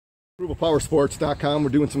ApprovalPowersports.com. We're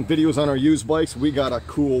doing some videos on our used bikes. We got a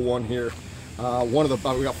cool one here. We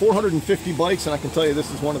got 450 bikes, and I can tell you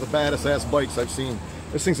this is one of the baddest ass bikes I've seen.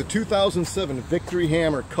 This thing's a 2007 Victory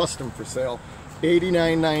Hammer custom for sale,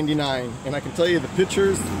 $89.99. And I can tell you the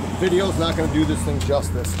pictures, the video's not going to do this thing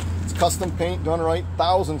justice. It's custom paint done right,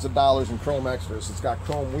 thousands of dollars in chrome extras. It's got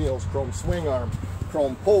chrome wheels, chrome swing arm,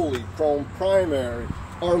 chrome pulley, chrome primary,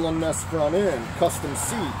 Arlen Ness front end, custom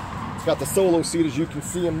seat. It's got the solo seat, as you can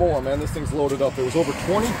see, and more. Man, this thing's loaded up. It was over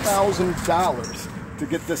 $20,000 to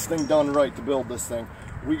get this thing done right, to build this thing.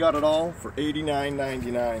 We got it all for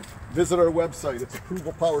 $89.99. Visit our website. It's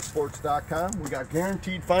ApprovalPowersports.com. We got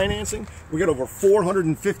guaranteed financing. We got over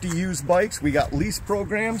 450 used bikes. We got lease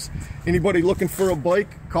programs. Anybody looking for a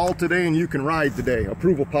bike, call today and you can ride today.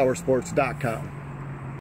 ApprovalPowersports.com.